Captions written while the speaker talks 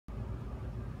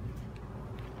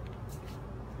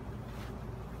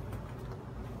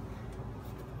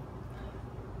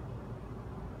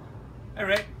Hey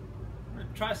Rick, I'm going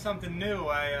to try something new.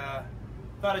 I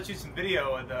thought I'd shoot some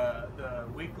video of the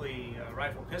weekly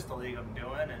rifle pistol league I'm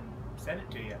doing and send it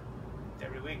to you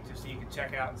every week just so you can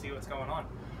check out and see what's going on.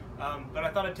 But I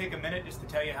thought I'd take a minute just to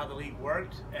tell you how the league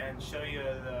worked and show you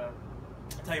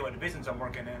what divisions I'm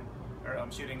working in, or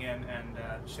I'm shooting in, and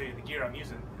show you the gear I'm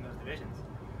using in those divisions.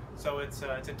 So it's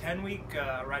a 10-week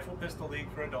rifle pistol league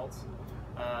for adults.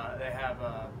 They have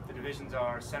the divisions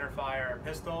are centerfire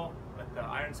pistol with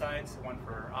iron sights, one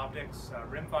for optics,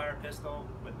 rimfire pistol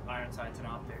with iron sights and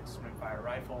optics, rimfire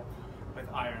rifle with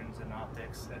irons and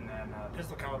optics, and then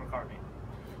pistol caliber carbine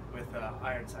with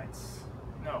iron sights.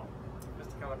 No,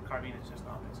 pistol caliber carbine is just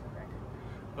optics, I think.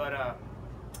 But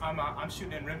I'm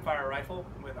shooting in rimfire rifle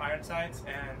with iron sights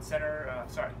and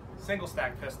single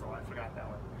stack pistol. I forgot that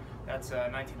one. That's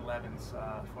 1911's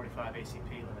 45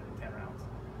 ACP limited 10 rounds.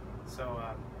 So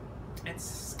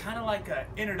it's kind of like an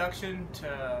introduction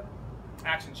to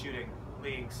action shooting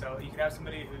league. So you can have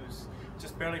somebody who's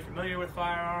just barely familiar with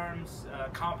firearms,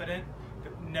 confident,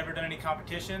 but never done any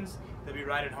competitions. They'll be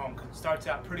right at home. It starts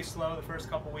out pretty slow the first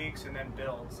couple weeks and then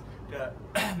builds to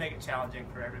make it challenging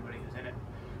for everybody who's in it.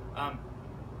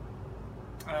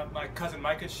 My cousin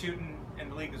Mike is shooting in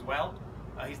the league as well.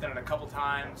 He's done it a couple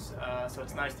times, so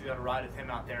it's nice to be able to ride with him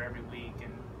out there every week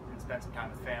and spend some time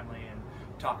with family and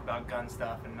talk about gun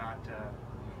stuff and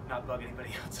not bug anybody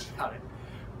else about it.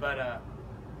 But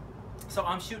so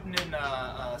I'm shooting in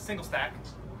a single stack,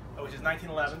 which is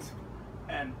 1911s,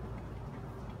 and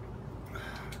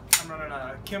I'm running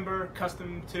a Kimber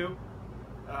Custom 2.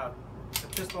 The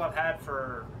pistol I've had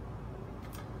for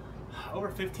over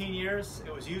 15 years.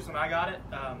 It was used when I got it.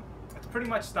 It's pretty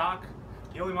much stock.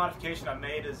 The only modification I've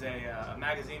made is a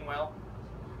magazine well,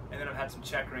 and then I've had some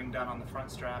checkering done on the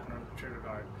front strap and on the trigger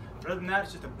guard. But other than that,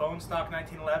 it's just a bone stock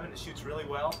 1911. It shoots really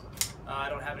well. I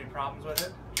don't have any problems with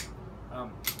it.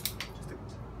 Just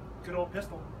a good old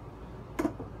pistol.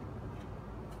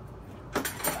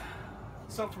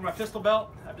 So for my pistol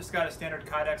belt, I've just got a standard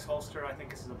Kydex holster. I think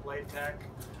this is a Blade Tech.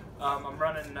 I'm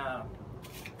running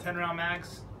 10 round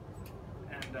mags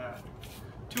and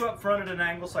 2 up front at an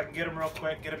angle so I can get them real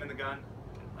quick, get them in the gun.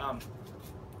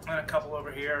 And a couple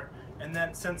over here. And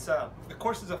then since the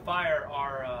courses of fire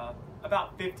are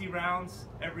about 50 rounds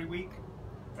every week,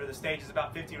 or the stage is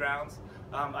about 50 rounds,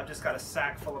 I've just got a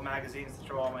sack full of magazines to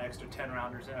throw all my extra 10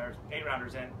 rounders in, or 8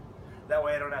 rounders in. That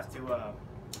way I don't have to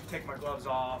take my gloves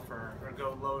off or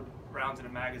go load rounds in a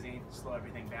magazine, slow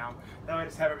everything down. That way I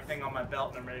just have everything on my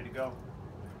belt and I'm ready to go.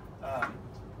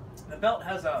 The belt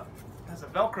has a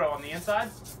Velcro on the inside,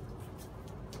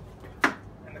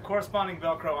 and the corresponding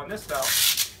Velcro on this belt,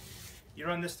 you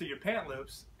run this through your pant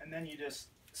loops, and then you just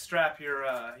strap your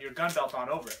gun belt on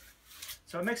over it.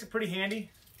 So it makes it pretty handy,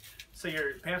 so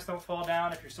your pants don't fall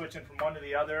down if you're switching from one to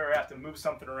the other, or have to move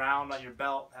something around on your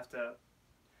belt, have to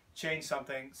change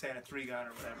something, say in a 3-gun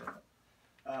or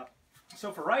whatever.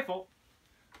 So for rifle,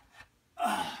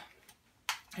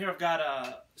 here I've got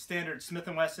a standard Smith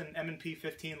 & Wesson M&P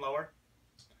 15 lower.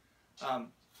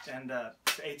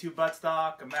 A2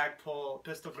 buttstock, a mag pull,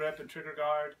 pistol grip, and trigger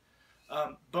guard.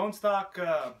 Bone stock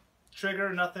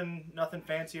trigger, nothing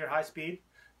fancy or high speed.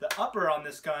 The upper on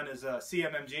this gun is a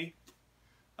CMMG.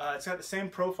 It's got the same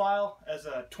profile as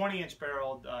a 20-inch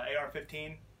barreled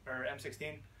AR-15 or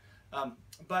M16,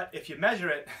 but if you measure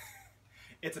it,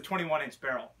 it's a 21-inch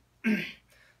barrel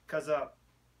because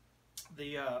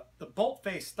the bolt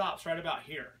face stops right about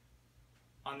here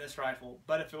on this rifle,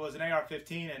 but if it was an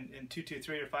AR-15 in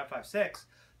 223 or 5.56,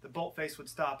 the bolt face would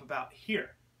stop about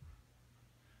here.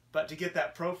 But to get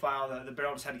that profile, the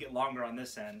barrel just had to get longer on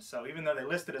this end. So even though they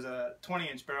list it as a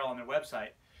 20-inch barrel on their website,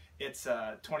 it's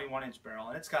a 21-inch barrel,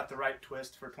 and it's got the right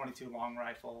twist for 22 long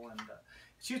rifle, and it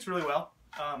shoots really well.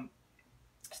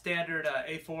 Standard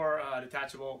A4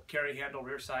 detachable carry handle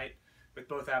rear sight with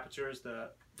both apertures, the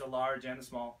large and the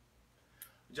small.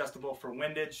 Adjustable for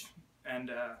windage,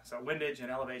 and so windage and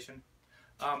elevation.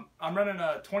 I'm running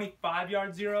a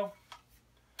 25-yard zero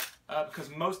because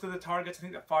most of the targets, I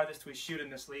think the farthest we shoot in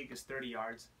this league is 30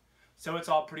 yards. So it's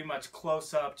all pretty much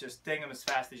close up, just ding them as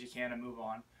fast as you can and move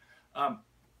on.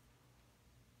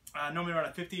 I normally run a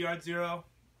 50-yard zero,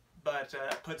 but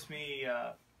that puts me,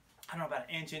 I don't know, about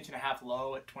an inch and a half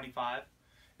low at 25.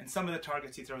 And some of the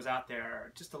targets he throws out there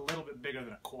are just a little bit bigger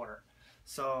than a quarter.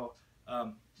 So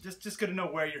just good to know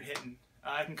where you're hitting.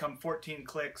 I can come 14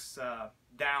 clicks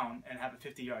down and have a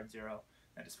 50-yard zero.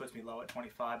 That just puts me low at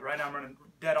 25. But right now I'm running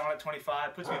dead on at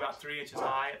 25. Puts me about 3 inches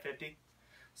high at 50.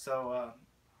 So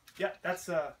yeah, that's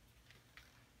the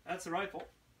rifle.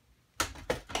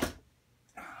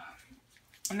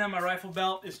 And then my rifle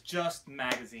belt is just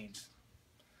magazines.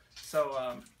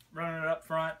 So running it up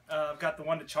front. I've got the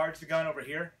one to charge the gun over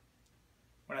here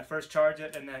when I first charge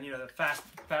it, and then, you know, the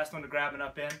fast one to grab it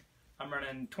up in. I'm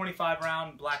running 25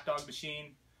 round Black Dog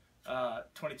machine,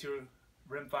 22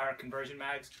 rimfire conversion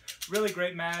mags. Really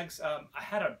great mags. I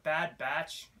had a bad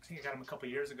batch, I think I got them a couple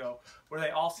years ago, where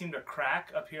they all seemed to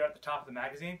crack up here at the top of the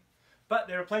magazine. But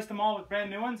they replaced them all with brand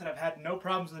new ones, and I've had no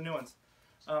problems with the new ones.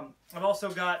 I've also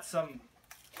got some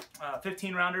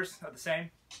 15 rounders of the same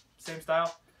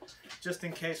style, just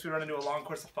in case we run into a long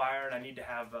course of fire and I need to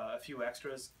have a few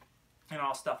extras. And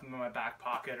I'll stuff them in my back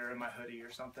pocket or in my hoodie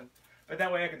or something. But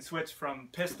that way I can switch from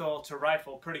pistol to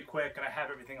rifle pretty quick, and I have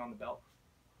everything on the belt.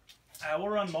 We'll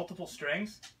run multiple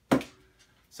strings.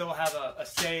 So we'll have a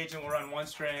stage, and we'll run one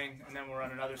string, and then we'll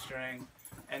run another string.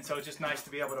 And so it's just nice to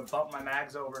be able to bump my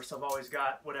mags over, so I've always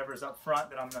got whatever's up front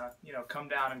that I'm gonna, you know, come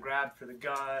down and grab for the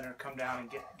gun, or come down and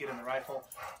get in the rifle.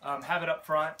 Have it up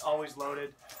front, always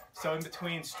loaded. So in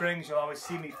between strings, you'll always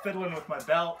see me fiddling with my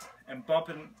belt and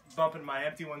bumping my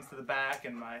empty ones to the back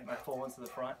and my full ones to the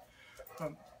front.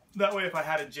 That way, if I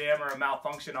had a jam or a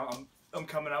malfunction, I'm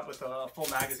coming up with a full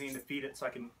magazine to feed it, so I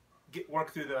can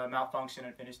work through the malfunction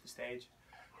and finish the stage.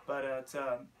 But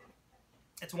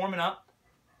it's warming up,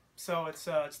 so it's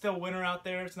still winter out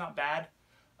there. It's not bad.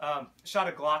 Shot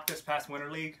a Glock this past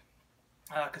Winter League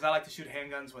because I like to shoot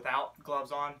handguns without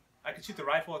gloves on. I could shoot the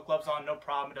rifle with gloves on, no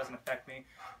problem. It doesn't affect me.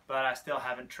 But I still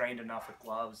haven't trained enough with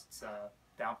gloves. It's a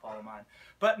downfall of mine.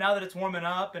 But now that it's warming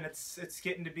up and it's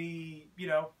getting to be, you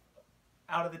know,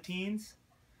 out of the teens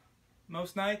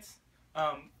most nights,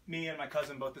 me and my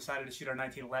cousin both decided to shoot our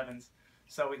 1911s,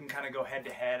 so we can kind of go head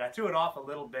to head. I threw it off a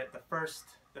little bit the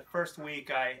first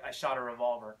week. I shot a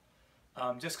revolver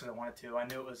just because I wanted to. I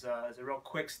knew it was a real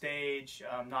quick stage,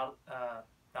 not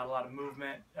a lot of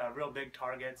movement, real big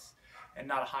targets, and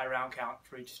not a high round count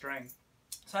for each string.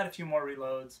 So I had a few more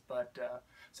reloads, but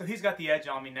so he's got the edge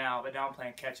on me now. But now I'm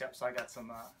playing catch up, so I got some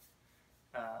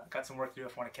work to do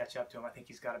if I want to catch up to him. I think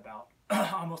he's got about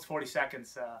almost 40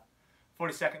 seconds,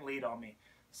 40-second lead on me.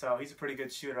 So he's a pretty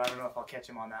good shooter. I don't know if I'll catch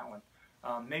him on that one.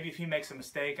 Maybe if he makes a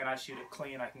mistake and I shoot it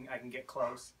clean, I can get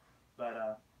close.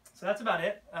 But so that's about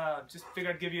it. Just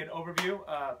figured I'd give you an overview.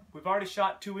 We've already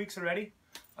shot 2 weeks already.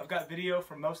 I've got video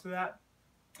for most of that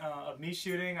of me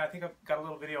shooting. I think I've got a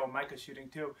little video of Micah shooting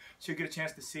too, so you get a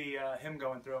chance to see him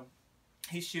going through.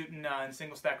 He's shooting in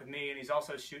single stack with me, and he's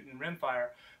also shooting rimfire,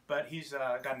 but he's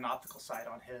got an optical sight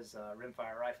on his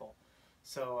rimfire rifle.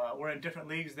 So we're in different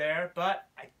leagues there, but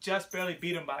I just barely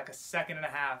beat him by like a second and a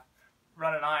half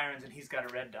running irons, and he's got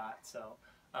a red dot. So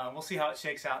we'll see how it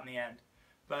shakes out in the end.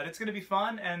 But it's going to be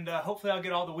fun, and hopefully I'll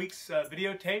get all the weeks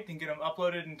videotaped and get them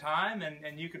uploaded in time,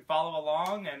 and you can follow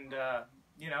along and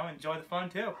you know, enjoy the fun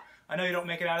too. I know you don't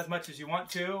make it out as much as you want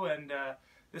to, and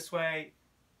this way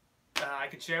I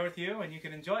can share with you and you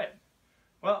can enjoy it.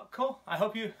 Well, cool. I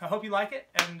hope you like it,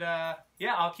 and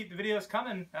yeah, I'll keep the videos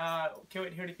coming. Can't wait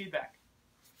to hear the feedback.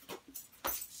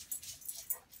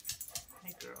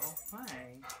 Hey girl,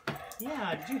 hi.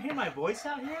 Yeah, did you hear my voice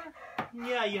out here?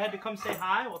 Yeah, you had to come say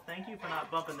hi? Well, thank you for not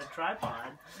bumping the tripod.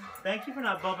 Thank you for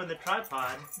not bumping the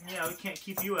tripod. Yeah, we can't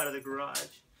keep you out of the garage.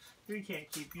 We can't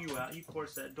keep you out. You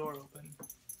forced that door open.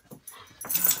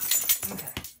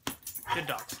 Okay. Good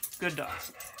dogs. Good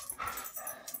dogs.